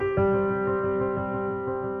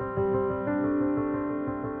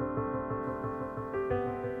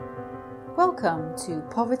Welcome to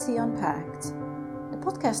Poverty Unpacked, the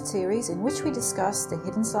podcast series in which we discuss the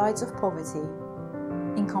hidden sides of poverty.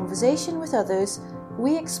 In conversation with others,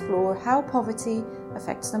 we explore how poverty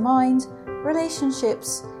affects the mind,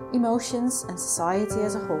 relationships, emotions, and society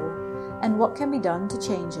as a whole, and what can be done to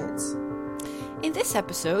change it. In this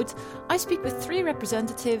episode, I speak with three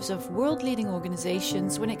representatives of world-leading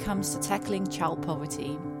organizations when it comes to tackling child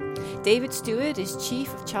poverty. David Stewart is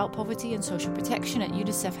Chief of Child Poverty and Social Protection at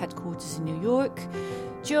UNICEF headquarters in New York.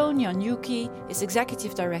 Joan Nyanyuki is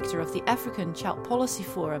Executive Director of the African Child Policy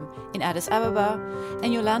Forum in Addis Ababa,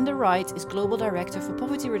 and Yolanda Wright is Global Director for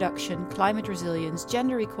Poverty Reduction, Climate Resilience,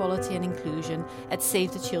 Gender Equality and Inclusion at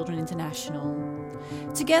Save the Children International.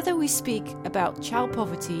 Together we speak about child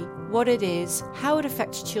poverty, what it is, how it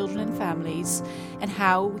affects children and families, and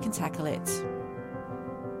how we can tackle it.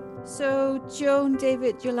 So, Joan,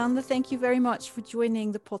 David, Yolanda, thank you very much for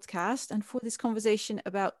joining the podcast and for this conversation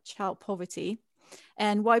about child poverty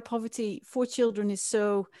and why poverty for children is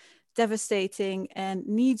so devastating and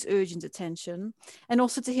needs urgent attention, and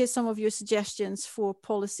also to hear some of your suggestions for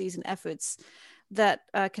policies and efforts that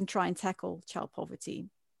can try and tackle child poverty.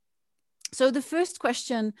 So the first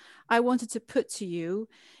question I wanted to put to you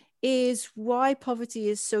is why poverty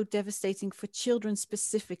is so devastating for children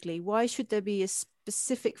specifically. Why should there be a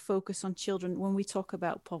specific focus on children when we talk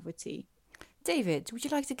about poverty? David, would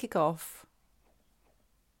you like to kick off?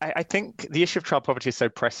 I think the issue of child poverty is so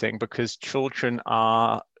pressing because children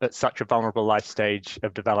are at such a vulnerable life stage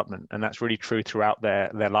of development, and that's really true throughout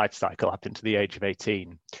their life cycle up into the age of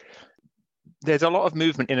 18. There's a lot of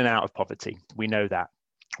movement in and out of poverty. We know that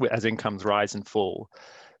as incomes rise and fall.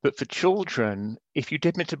 But for children, if you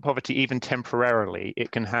dip into poverty even temporarily, it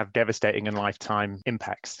can have devastating and lifetime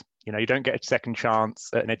impacts. You know, you don't get a second chance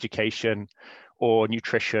at an education or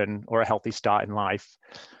nutrition or a healthy start in life.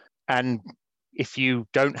 And if you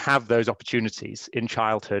don't have those opportunities in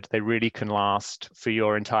childhood, they really can last for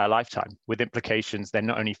your entire lifetime, with implications then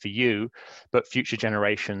not only for you, but future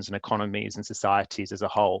generations and economies and societies as a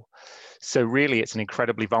whole. So really, it's an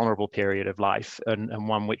incredibly vulnerable period of life, and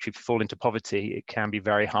one which if you fall into poverty, it can be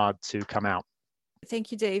very hard to come out.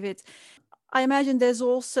 Thank you, David. I imagine there's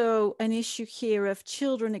also an issue here of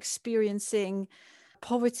children experiencing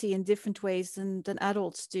poverty in different ways than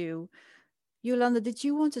adults do. Yolanda, did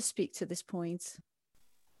you want to speak to this point?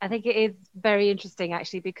 I think it is very interesting,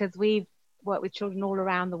 actually, because we've worked with children all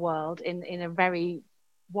around the world in a very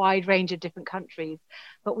wide range of different countries.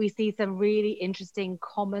 But we see some really interesting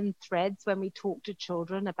common threads when we talk to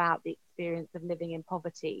children about the experience of living in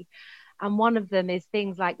poverty. And one of them is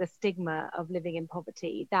things like the stigma of living in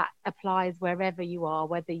poverty that applies wherever you are,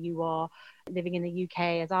 whether you are living in the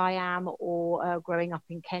UK as I am, or growing up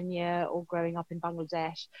in Kenya or growing up in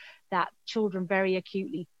Bangladesh, that children very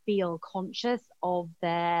acutely feel conscious of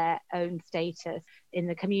their own status in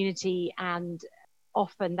the community, and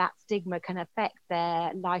often that stigma can affect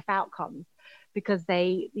their life outcomes because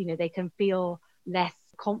they can feel less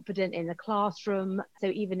confident in the classroom. So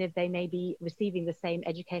even if they may be receiving the same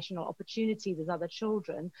educational opportunities as other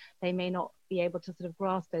children, they may not be able to sort of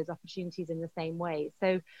grasp those opportunities in the same way.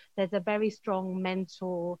 So there's a very strong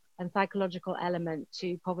mental and psychological element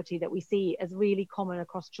to poverty that we see as really common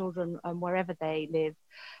across children wherever they live.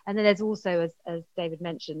 And then there's also, as David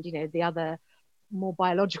mentioned, the other more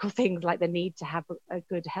biological things like the need to have a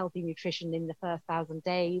good healthy nutrition in the first 1,000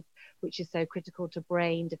 days, which is so critical to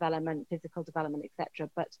brain development, physical development, etc.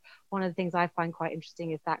 But one of the things I find quite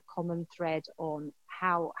interesting is that common thread on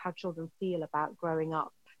how children feel about growing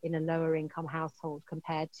up in a lower income household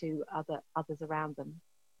compared to others around them.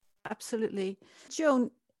 Absolutely.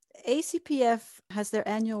 Joan, ACPF has their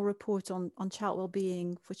annual report on child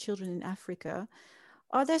well-being for children in Africa.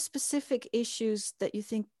 Are there specific issues that you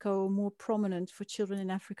think are more prominent for children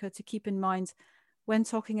in Africa to keep in mind when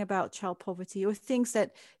talking about child poverty, or things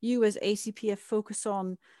that you as ACPF focus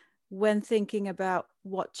on when thinking about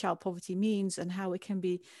what child poverty means and how it can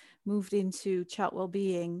be moved into child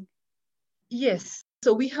well-being? Yes.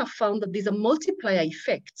 So we have found that there's a multiplier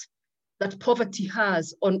effect that poverty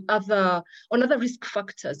has on other risk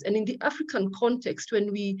factors. And in the African context,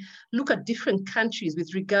 when we look at different countries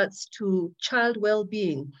with regards to child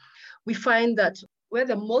well-being, we find that where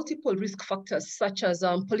there are multiple risk factors, such as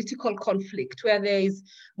political conflict, where there is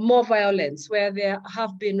more violence, where there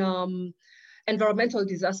have been environmental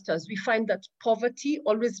disasters, we find that poverty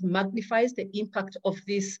always magnifies the impact of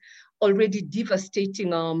these already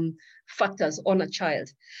devastating factors on a child.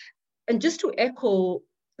 And just to echo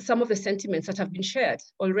some of the sentiments that have been shared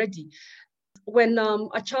already, when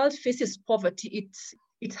a child faces poverty,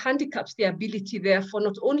 it handicaps their ability, therefore,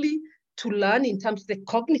 not only to learn in terms of the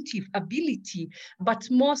cognitive ability, but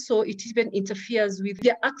more so it even interferes with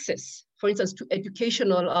their access, for instance, to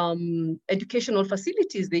educational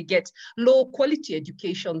facilities. They get low quality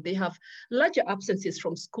education. They have larger absences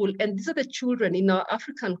from school. And these are the children in our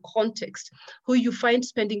African context who you find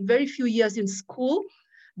spending very few years in school.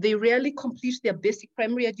 They rarely complete their basic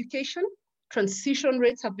primary education. Transition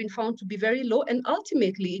rates have been found to be very low. And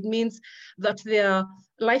ultimately, it means that their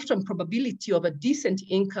lifetime probability of a decent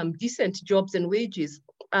income, decent jobs and wages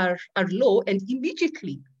are low. And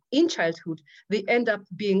immediately in childhood, they end up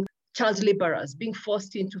being child laborers, being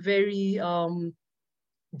forced into very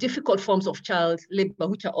difficult forms of child labor,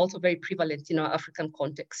 which are also very prevalent in our African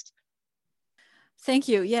context. Thank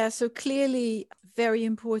you. Yeah, so clearly very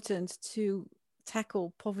important to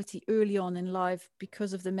tackle poverty early on in life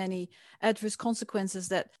because of the many adverse consequences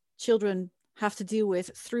that children have to deal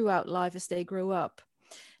with throughout life as they grow up.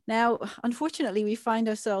 Now, unfortunately, we find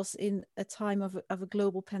ourselves in a time of a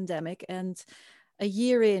global pandemic, and a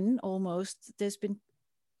year in almost, there's been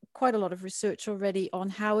quite a lot of research already on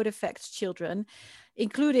how it affects children,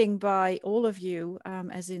 including by all of you,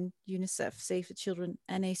 as in UNICEF, Save the Children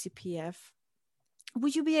and ACPF.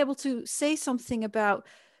 Would you be able to say something about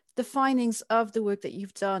the findings of the work that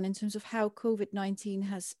you've done in terms of how COVID-19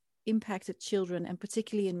 has impacted children, and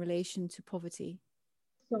particularly in relation to poverty?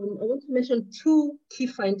 So I want to mention two key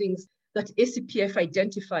findings that ACPF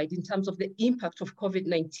identified in terms of the impact of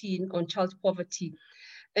COVID-19 on child poverty.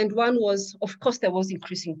 And one was, of course, there was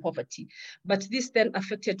increasing poverty, but this then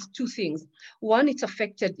affected two things. One, it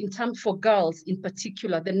affected, in terms for girls in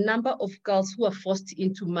particular, the number of girls who are forced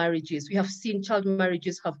into marriages. We have seen child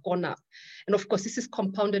marriages have gone up. And of course, this is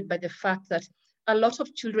compounded by the fact that a lot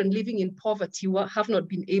of children living in poverty have not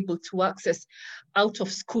been able to access out of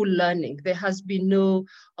school learning. There has been no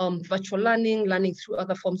virtual learning through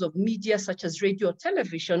other forms of media, such as radio or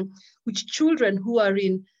television, which children who are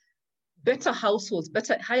in better households,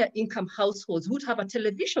 higher income households would have a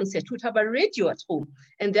television set, would have a radio at home,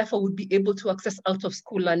 and therefore would be able to access out of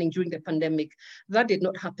school learning during the pandemic. That did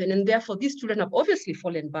not happen. And therefore these children have obviously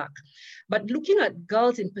fallen back. But looking at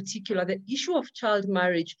girls in particular, the issue of child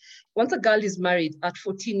marriage, once a girl is married at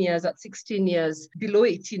 14 years, at 16 years, below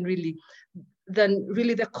 18 really, then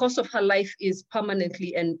really the course of her life is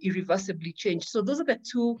permanently and irreversibly changed. So those are the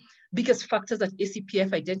two biggest factors that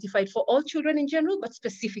ACPF identified for all children in general, but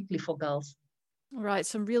specifically for girls. Right,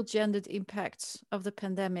 some real gendered impacts of the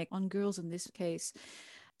pandemic on girls in this case.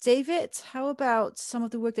 David, how about some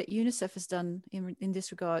of the work that UNICEF has done in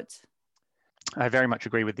this regard? I very much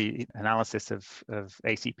agree with the analysis of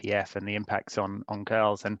ACPF and the impacts on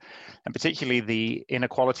girls, and particularly the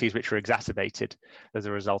inequalities which are exacerbated as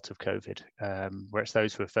a result of COVID, where it's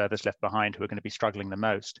those who are furthest left behind who are going to be struggling the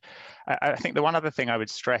most. I think the one other thing I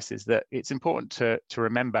would stress is that it's important to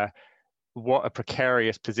remember what a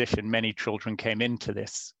precarious position many children came into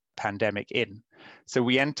this pandemic in. So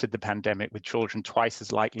we entered the pandemic with children twice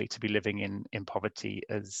as likely to be living in poverty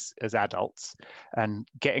as adults, and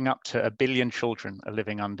getting up to 1 billion children are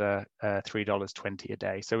living under $3.20 a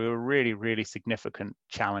day. So we were really, really significant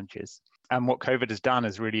challenges. And what COVID has done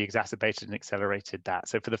is really exacerbated and accelerated that.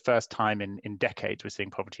 So for the first time in decades, we're seeing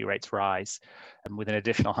poverty rates rise, and with an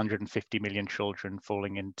additional 150 million children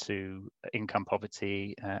falling into income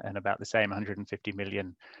poverty, and about the same 150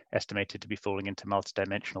 million estimated to be falling into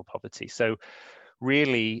multidimensional poverty. So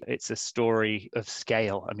really, it's a story of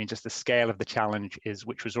scale. I mean, just the scale of the challenge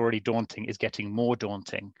which was already daunting, is getting more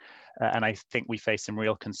daunting. And I think we face some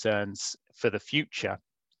real concerns for the future,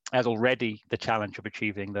 as already the challenge of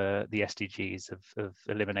achieving the SDGs of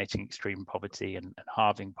eliminating extreme poverty and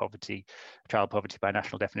halving poverty, child poverty by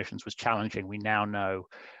national definitions, was challenging. We now know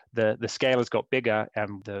the scale has got bigger,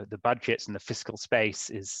 and the budgets and the fiscal space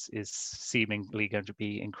is seemingly going to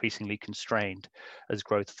be increasingly constrained as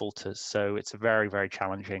growth falters. So it's a very, very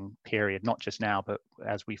challenging period, not just now, but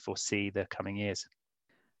as we foresee the coming years.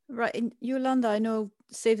 Right. And Yolanda, I know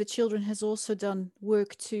Save the Children has also done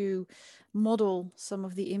work to model some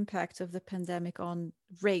of the impact of the pandemic on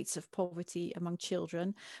rates of poverty among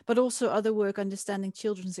children, but also other work understanding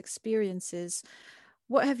children's experiences.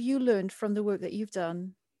 What have you learned from the work that you've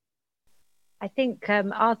done? I think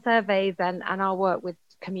our surveys and our work with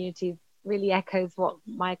communities really echoes what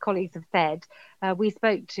my colleagues have said. We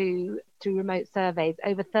spoke to, through remote surveys,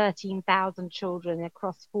 over 13,000 children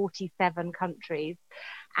across 47 countries.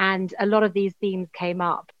 And a lot of these themes came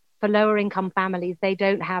up. for lower income families, they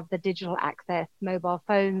don't have the digital access, mobile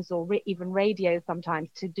phones, or even radio sometimes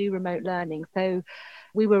to do remote learning. So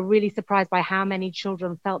we were really surprised by how many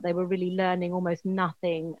children felt they were really learning almost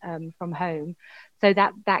nothing from home. So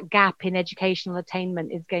that gap in educational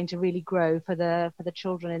attainment is going to really grow for the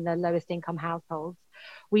children in the lowest income households.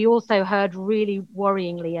 We also heard really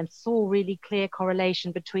worryingly and saw really clear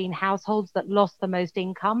correlation between households that lost the most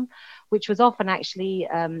income, which was often actually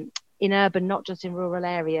in urban, not just in rural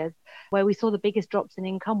areas, where we saw the biggest drops in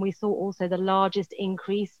income. We saw also the largest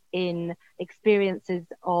increase in experiences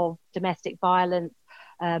of domestic violence,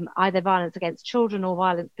 either violence against children or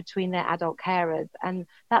violence between their adult carers. And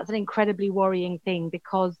that's an incredibly worrying thing,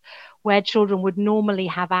 because where children would normally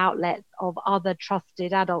have outlets of other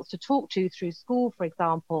trusted adults to talk to through school, for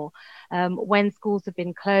example, when schools have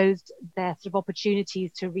been closed, their sort of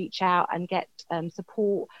opportunities to reach out and get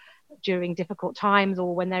support during difficult times,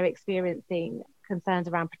 or when they're experiencing concerns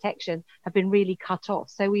around protection, have been really cut off.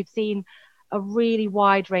 So we've seen a really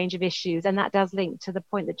wide range of issues, and that does link to the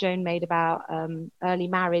point that Joan made about early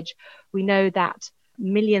marriage. We know that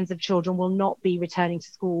millions of children will not be returning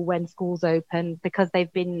to school when schools open because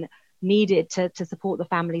they've been needed to support the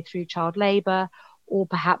family through child labour, or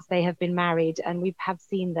perhaps they have been married. And we have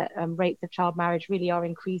seen that rates of child marriage really are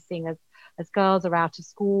increasing as girls are out of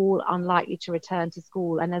school, unlikely to return to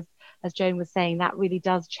school. And as Joan was saying, that really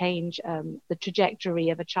does change the trajectory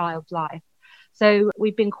of a child's life. So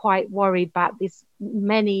we've been quite worried about these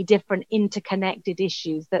many different interconnected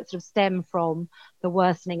issues that sort of stem from the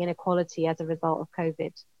worsening inequality as a result of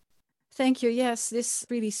COVID. Thank you. Yes, this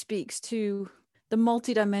really speaks to the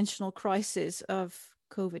multidimensional crisis of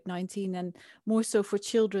COVID-19, and more so for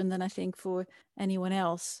children than I think for anyone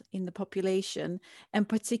else in the population, and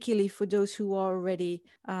particularly for those who are already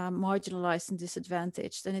marginalized and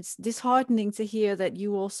disadvantaged. And it's disheartening to hear that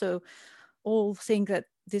you also all think that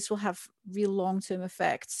this will have real long-term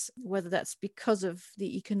effects, whether that's because of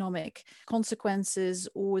the economic consequences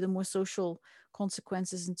or the more social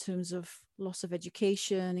consequences in terms of loss of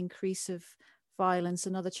education, increase of violence,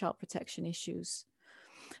 and other child protection issues.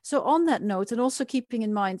 So on that note, and also keeping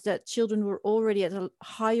in mind that children were already at a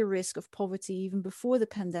higher risk of poverty even before the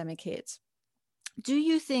pandemic hit, do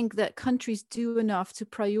you think that countries do enough to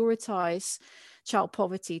prioritize child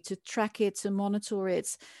poverty, to track it, to monitor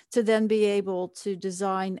it, to then be able to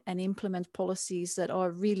design and implement policies that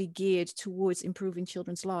are really geared towards improving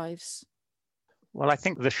children's lives? Well, I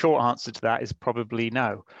think the short answer to that is probably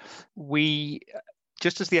no.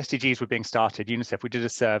 Just as the SDGs were being started, UNICEF, we did a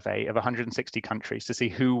survey of 160 countries to see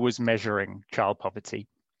who was measuring child poverty.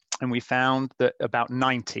 And we found that about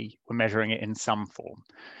 90 were measuring it in some form.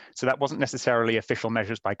 So that wasn't necessarily official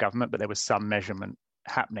measures by government, but there was some measurement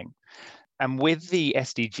happening. And with the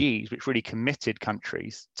SDGs, which really committed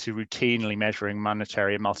countries to routinely measuring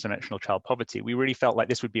monetary and multidimensional child poverty, we really felt like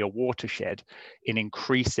this would be a watershed in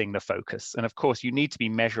increasing the focus. And of course, you need to be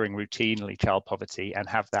measuring routinely child poverty and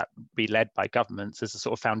have that be led by governments as a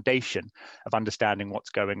sort of foundation of understanding what's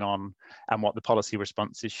going on and what the policy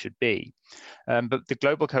responses should be. But the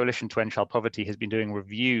Global Coalition to End Child Poverty has been doing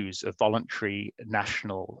reviews of voluntary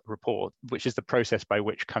national report, which is the process by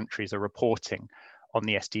which countries are reporting on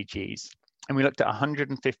the SDGs. And we looked at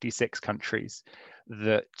 156 countries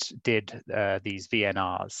that did these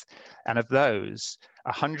VNRs. And of those,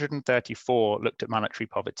 134 looked at monetary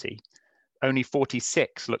poverty, only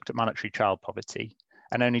 46 looked at monetary child poverty,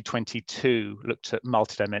 and only 22 looked at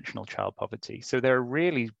multidimensional child poverty. So there are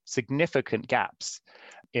really significant gaps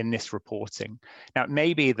in this reporting. Now, it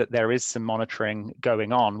may be that there is some monitoring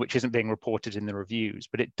going on, which isn't being reported in the reviews,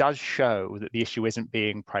 but it does show that the issue isn't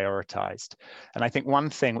being prioritized. And I think one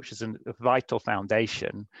thing which is a vital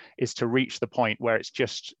foundation is to reach the point where it's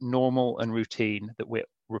just normal and routine that we're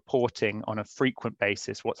reporting on a frequent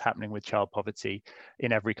basis what's happening with child poverty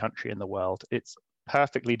in every country in the world. It's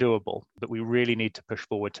perfectly doable, but we really need to push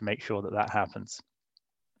forward to make sure that that happens.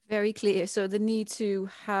 Very clear. So the need to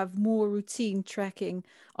have more routine tracking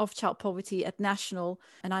of child poverty at national,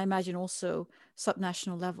 and I imagine also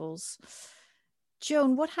subnational levels.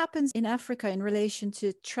 Joan, what happens in Africa in relation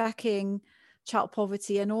to tracking child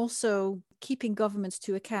poverty and also keeping governments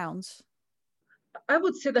to account? I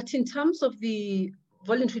would say that in terms of the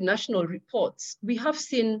voluntary national reports, we have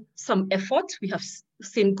seen some effort. We have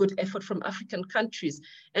seen good effort from African countries.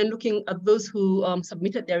 And looking at those who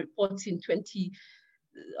submitted their reports in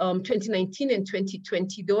 2019 and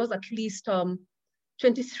 2020, there was at least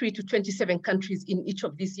 23 to 27 countries in each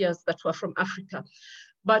of these years that were from Africa.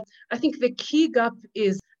 But I think the key gap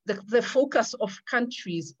is the focus of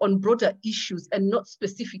countries on broader issues and not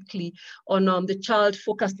specifically on the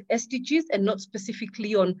child-focused SDGs and not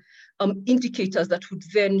specifically on indicators that would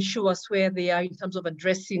then show us where they are in terms of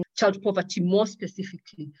addressing child poverty more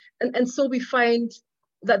specifically. And so we find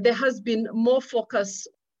that there has been more focus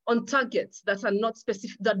on targets that are not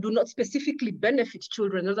specific, that do not specifically benefit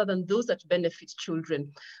children rather than those that benefit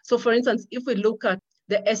children. So for instance, if we look at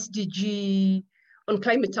the SDG on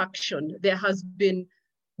climate action, there has been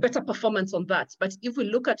better performance on that. But if we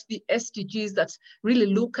look at the SDGs that really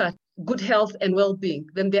look at good health and well-being,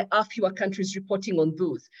 then there are fewer countries reporting on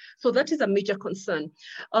those. So that is a major concern.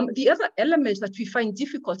 The other element that we find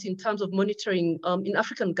difficult in terms of monitoring in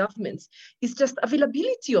African governments is just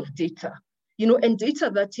availability of data, and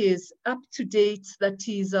data that is up to date, that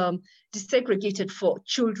is desegregated for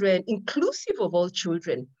children, inclusive of all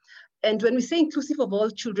children. And when we say inclusive of all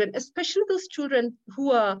children, especially those children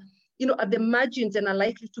who are at the margins and are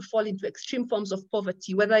likely to fall into extreme forms of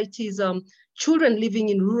poverty, whether it is children living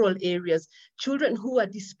in rural areas, children who are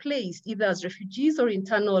displaced either as refugees or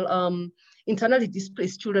internally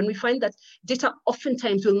displaced children, we find that data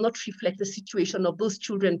oftentimes will not reflect the situation of those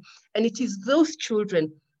children. And it is those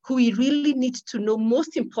children who we really need to know,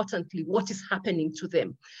 most importantly, what is happening to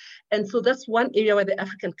them. And so that's one area where the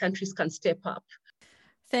African countries can step up.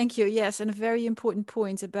 Thank you. Yes, and a very important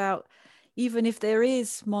point about even if there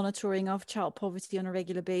is monitoring of child poverty on a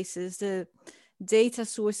regular basis, the data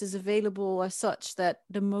sources available are such that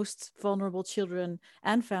the most vulnerable children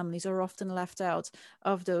and families are often left out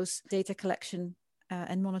of those data collection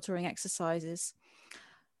and monitoring exercises.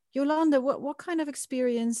 Yolanda, what kind of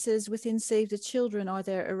experiences within Save the Children are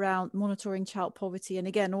there around monitoring child poverty, and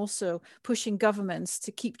again also pushing governments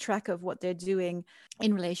to keep track of what they're doing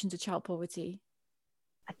in relation to child poverty?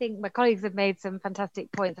 I think my colleagues have made some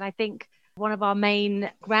fantastic points, and I think one of our main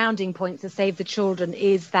grounding points of Save the Children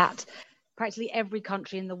is that practically every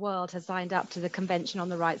country in the world has signed up to the Convention on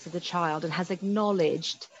the Rights of the Child and has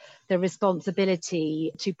acknowledged the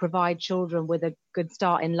responsibility to provide children with a good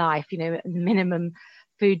start in life, minimum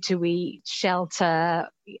food to eat, shelter,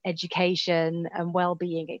 education and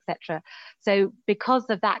well-being, etc. So because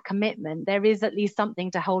of that commitment, there is at least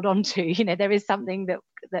something to hold on to. There is something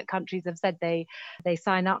that countries have said they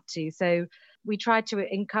sign up to. So we try to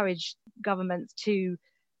encourage governments to,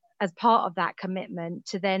 as part of that commitment,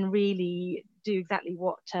 to then really do exactly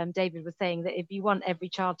what David was saying, that if you want every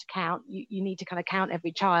child to count, you need to kind of count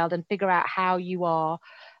every child and figure out how you are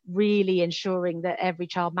really ensuring that every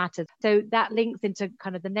child matters. So that links into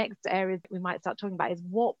kind of the next area that we might start talking about is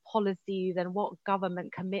what policies and what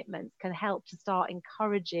government commitments can help to start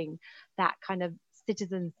encouraging that kind of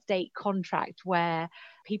citizen state contract where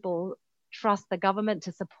people trust the government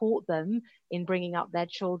to support them in bringing up their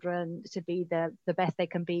children to be the best they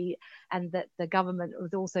can be, and that the government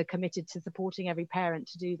was also committed to supporting every parent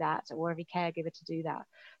to do that, or every caregiver to do that.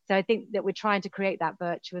 So I think that we're trying to create that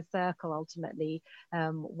virtuous circle ultimately,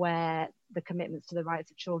 where the commitments to the rights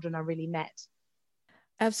of children are really met.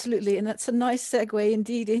 Absolutely, and that's a nice segue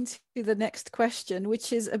indeed into the next question,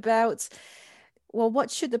 which is about, well, what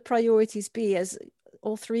should the priorities be? As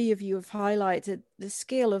all three of you have highlighted, the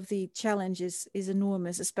scale of the challenge is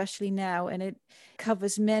enormous, especially now, and it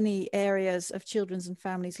covers many areas of children's and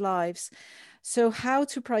families' lives. So how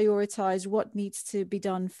to prioritize what needs to be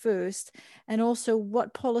done first, and also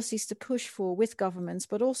what policies to push for with governments,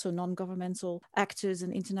 but also non-governmental actors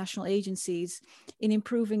and international agencies in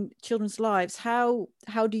improving children's lives. How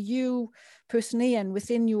do you personally and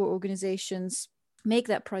within your organizations make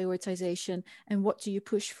that prioritization, and what do you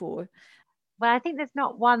push for? Well, I think there's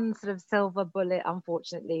not one sort of silver bullet,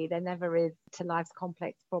 unfortunately. There never is to life's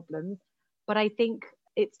complex problems. But I think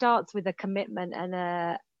it starts with a commitment and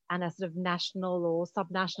a sort of national or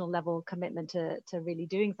subnational level commitment to really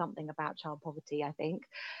doing something about child poverty, I think.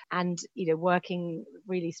 And, working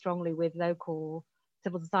really strongly with local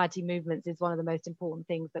civil society movements is one of the most important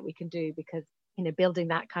things that we can do, because, building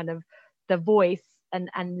that kind of the voice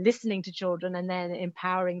and listening to children and then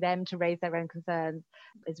empowering them to raise their own concerns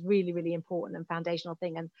is really, really important and foundational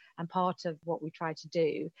thing, and part of what we try to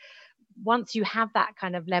do. Once you have that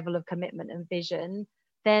kind of level of commitment and vision,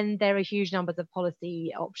 then there are huge numbers of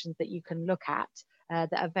policy options that you can look at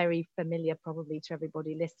that are very familiar probably to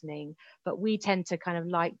everybody listening. But we tend to kind of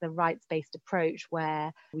like the rights-based approach,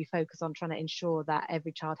 where we focus on trying to ensure that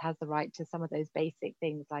every child has the right to some of those basic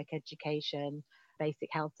things like education, basic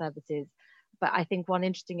health services. But I think one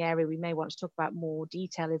interesting area we may want to talk about more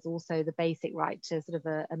detail is also the basic right to sort of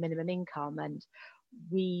a minimum income. And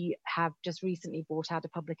we have just recently brought out a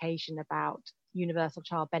publication about universal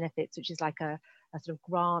child benefits, which is like a sort of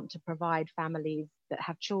grant to provide families that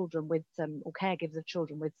have children with some, or caregivers of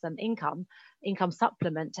children with some income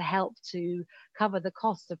supplement to help to cover the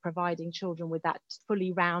cost of providing children with that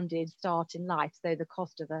fully rounded start in life. So the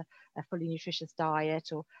cost of a fully nutritious diet,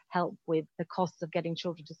 or help with the costs of getting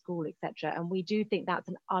children to school, etc. And we do think that's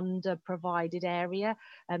an under-provided area.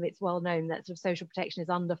 It's well known that sort of social protection is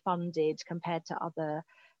underfunded compared to other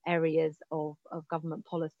areas of government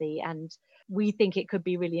policy, and we think it could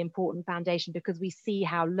be really important foundation because we see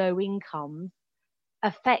how low income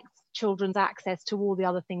affects children's access to all the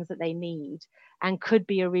other things that they need, and could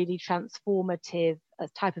be a really transformative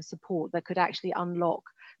type of support that could actually unlock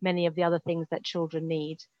many of the other things that children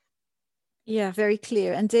need. Yeah, very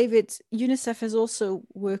clear. And David, UNICEF has also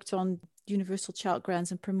worked on universal child grants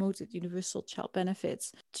and promoted universal child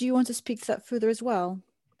benefits. Do you want to speak to that further as well?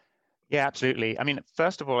 Yeah, absolutely. I mean,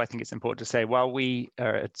 first of all, I think it's important to say, while we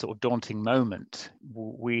are at sort of daunting moment,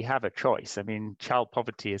 we have a choice. I mean, child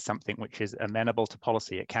poverty is something which is amenable to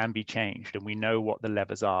policy. It can be changed, and we know what the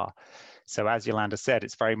levers are. So as Yolanda said,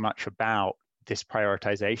 it's very much about this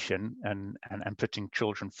prioritization and putting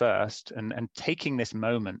children first, and taking this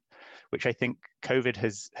moment, which I think COVID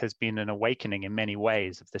has been an awakening in many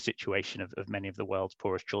ways of the situation of many of the world's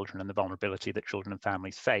poorest children and the vulnerability that children and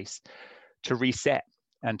families face, to reset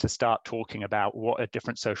and to start talking about what a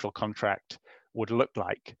different social contract would look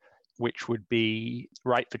like, which would be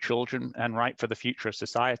right for children and right for the future of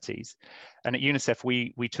societies. And at UNICEF,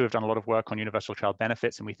 we too have done a lot of work on universal child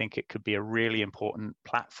benefits, and we think it could be a really important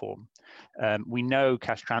platform. We know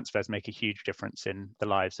cash transfers make a huge difference in the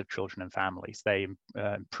lives of children and families. They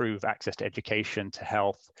improve access to education, to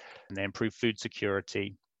health, and they improve food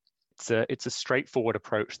security. It's a straightforward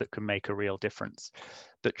approach that can make a real difference.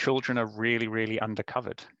 But children are really, really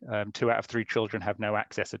undercovered. 2 out of 3 children have no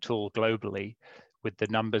access at all globally, with the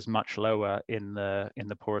numbers much lower in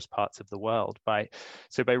the poorest parts of the world. By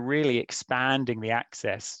really expanding the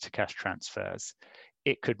access to cash transfers,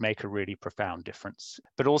 it could make a really profound difference.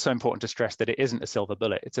 But also important to stress that it isn't a silver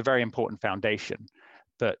bullet. It's a very important foundation.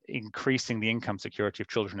 But increasing the income security of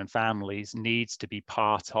children and families needs to be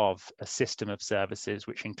part of a system of services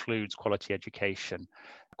which includes quality education,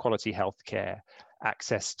 quality healthcare,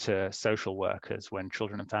 access to social workers when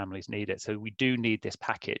children and families need it. So we do need this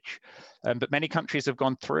package. But many countries have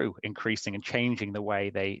gone through increasing and changing the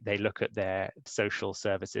way they look at their social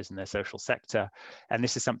services and their social sector. And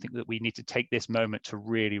this is something that we need to take this moment to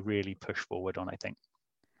really, really push forward on, I think.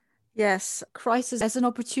 Yes, crisis as an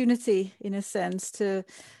opportunity, in a sense, to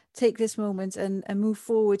take this moment and move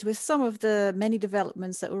forward with some of the many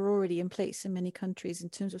developments that were already in place in many countries in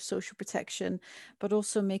terms of social protection, but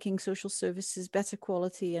also making social services better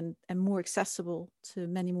quality and more accessible to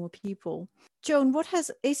many more people. Joan, what has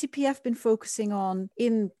ACPF been focusing on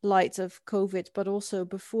in light of COVID, but also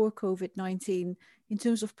before COVID-19, in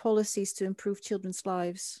terms of policies to improve children's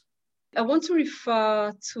lives? I want to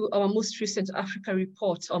refer to our most recent Africa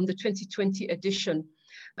report on the 2020 edition.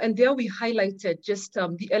 And there we highlighted just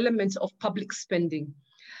the element of public spending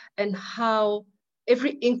and how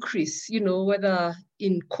every increase, whether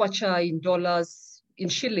in kwacha, in dollars, in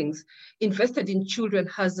shillings, invested in children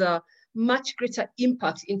has a much greater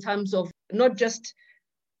impact in terms of not just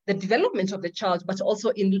the development of the child, but also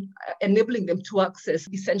in enabling them to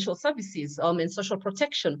access essential services and social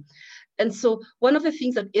protection. And so one of the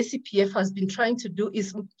things that ACPF has been trying to do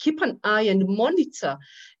is keep an eye and monitor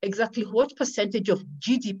exactly what percentage of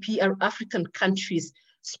GDP are African countries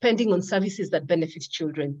spending on services that benefit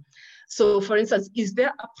children. So for instance, is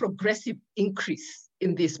there a progressive increase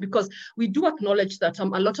in this? Because we do acknowledge that a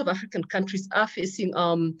lot of African countries are facing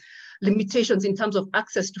limitations in terms of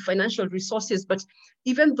access to financial resources, but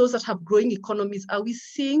even those that have growing economies, are we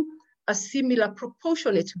seeing a similar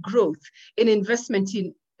proportionate growth in investment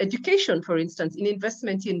in education, for instance, in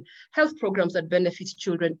investment in health programs that benefit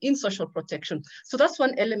children, in social protection? So that's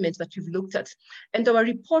one element that we've looked at. And our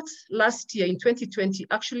report last year in 2020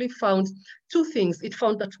 actually found 2 things. It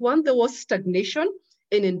found that 1, there was stagnation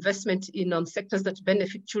in investment in sectors that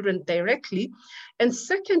benefit children directly. And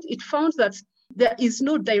second, it found that there is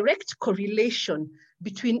no direct correlation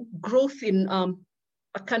between growth in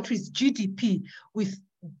a country's GDP with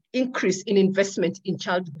increase in investment in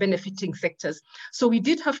child benefiting sectors. So we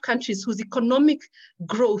did have countries whose economic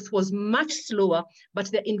growth was much slower,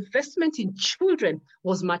 but their investment in children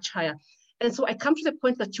was much higher. And so I come to the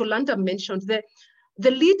point that Yolanda mentioned,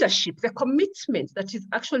 the leadership, the commitment that is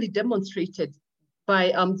actually demonstrated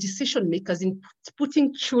by decision makers in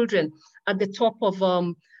putting children at the top of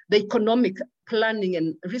the economic planning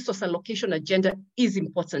and resource allocation agenda is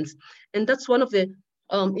important. And that's one of the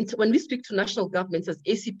when we speak to national governments as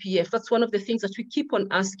ACPF, that's one of the things that we keep on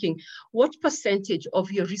asking, what percentage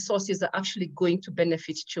of your resources are actually going to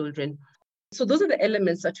benefit children? So those are the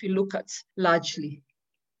elements that we look at largely.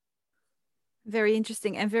 Very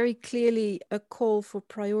interesting, and very clearly a call for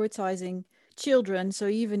prioritizing children. So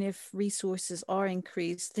even if resources are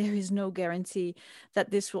increased, there is no guarantee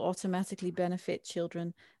that this will automatically benefit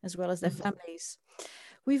children as well as their families.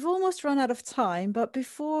 We've almost run out of time, but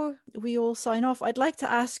before we all sign off, I'd like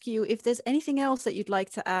to ask you if there's anything else that you'd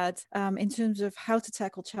like to add in terms of how to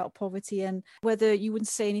tackle child poverty, and whether you would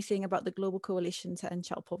say anything about the Global Coalition to End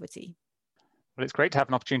Child Poverty. Well, it's great to have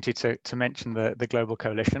an opportunity to mention the Global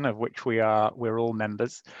Coalition, of which we're all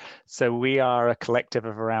members. So we are a collective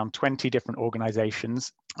of around 20 different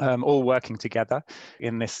organizations, all working together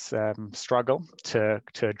in this struggle to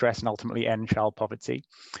address and ultimately end child poverty.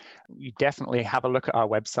 You definitely have a look at our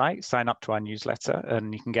website, sign up to our newsletter,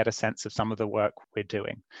 and you can get a sense of some of the work we're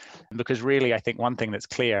doing. Because really, I think one thing that's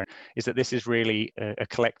clear is that this is really a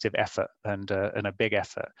collective effort and a big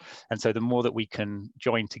effort. And so the more that we can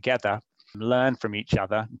join together, learn from each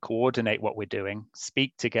other, coordinate what we're doing,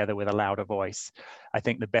 speak together with a louder voice, I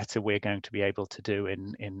think the better we're going to be able to do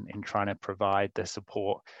in trying to provide the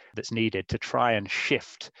support that's needed to try and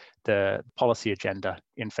shift the policy agenda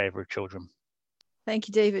in favor of children. Thank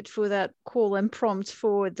you, David, for that call and prompt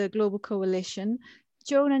for the Global Coalition.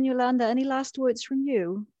 Joan and Yolanda, any last words from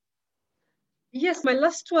you? Yes, my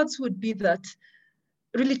last words would be that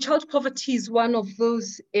really child poverty is one of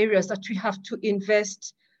those areas that we have to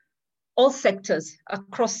invest all sectors,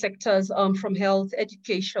 across sectors, from health,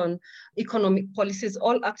 education, economic policies.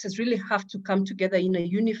 All actors really have to come together in a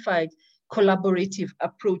unified, collaborative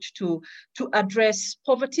approach to address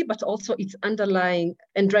poverty, but also its underlying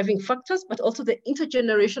and driving factors, but also the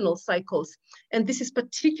intergenerational cycles. And this is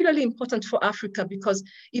particularly important for Africa, because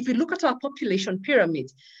if you look at our population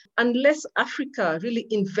pyramid, unless Africa really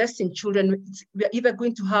invests in children, we're either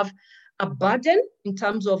going to have a burden in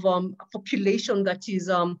terms of a population that is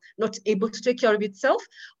not able to take care of itself,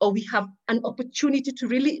 or we have an opportunity to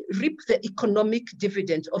really reap the economic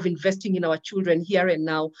dividend of investing in our children here and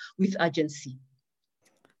now with urgency.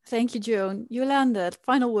 Thank you, Joan. Yolanda,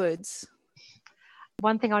 final words.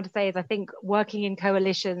 One thing I want to say is I think working in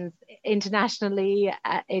coalitions internationally,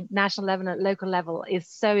 at national level and at local level is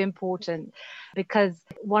so important, because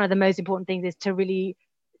one of the most important things is to really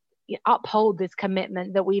uphold this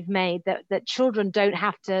commitment that we've made, that children don't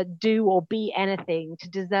have to do or be anything to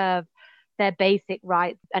deserve their basic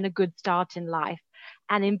rights and a good start in life.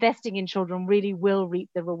 And investing in children really will reap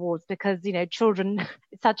the rewards, because, you know, children,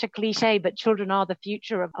 it's such a cliche, but children are the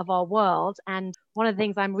future of our world. And one of the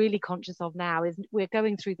things I'm really conscious of now is we're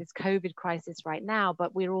going through this COVID crisis right now,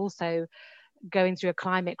 but we're also going through a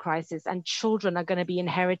climate crisis, and children are going to be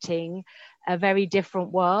inheriting a very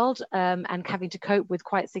different world and having to cope with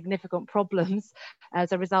quite significant problems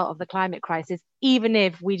as a result of the climate crisis. Even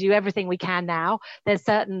if we do everything we can now, there's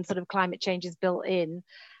certain sort of climate changes built in.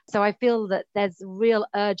 So I feel that there's real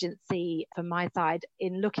urgency from my side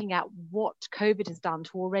in looking at what COVID has done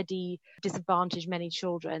to already disadvantage many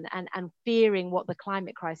children, and fearing what the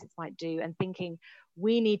climate crisis might do, and thinking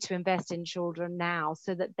we need to invest in children now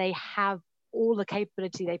so that they have all the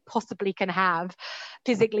capability they possibly can have,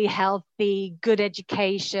 physically healthy, good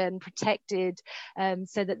education, protected,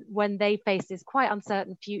 so that when they face this quite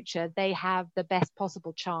uncertain future, they have the best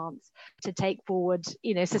possible chance to take forward,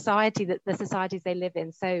 you know, the societies they live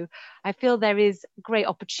in. So I feel there is great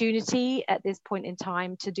opportunity at this point in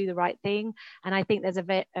time to do the right thing. And I think there's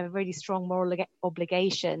a really strong moral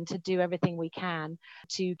obligation to do everything we can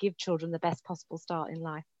to give children the best possible start in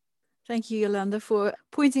life. Thank you, Yolanda, for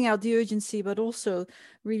pointing out the urgency, but also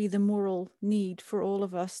really the moral need for all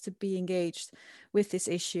of us to be engaged with this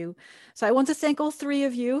issue. So I want to thank all three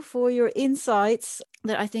of you for your insights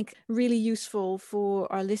that I think really useful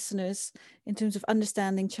for our listeners in terms of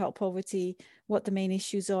understanding child poverty, what the main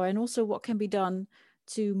issues are, and also what can be done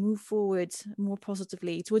to move forward more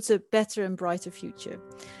positively towards a better and brighter future.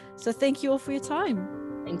 So thank you all for your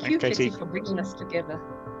time. Thank you, Katie, for bringing us together.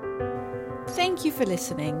 Thank you for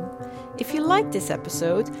listening. If you liked this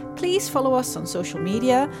episode, please follow us on social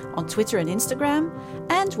media, on Twitter and Instagram,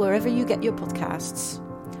 and wherever you get your podcasts.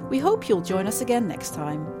 We hope you'll join us again next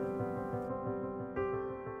time.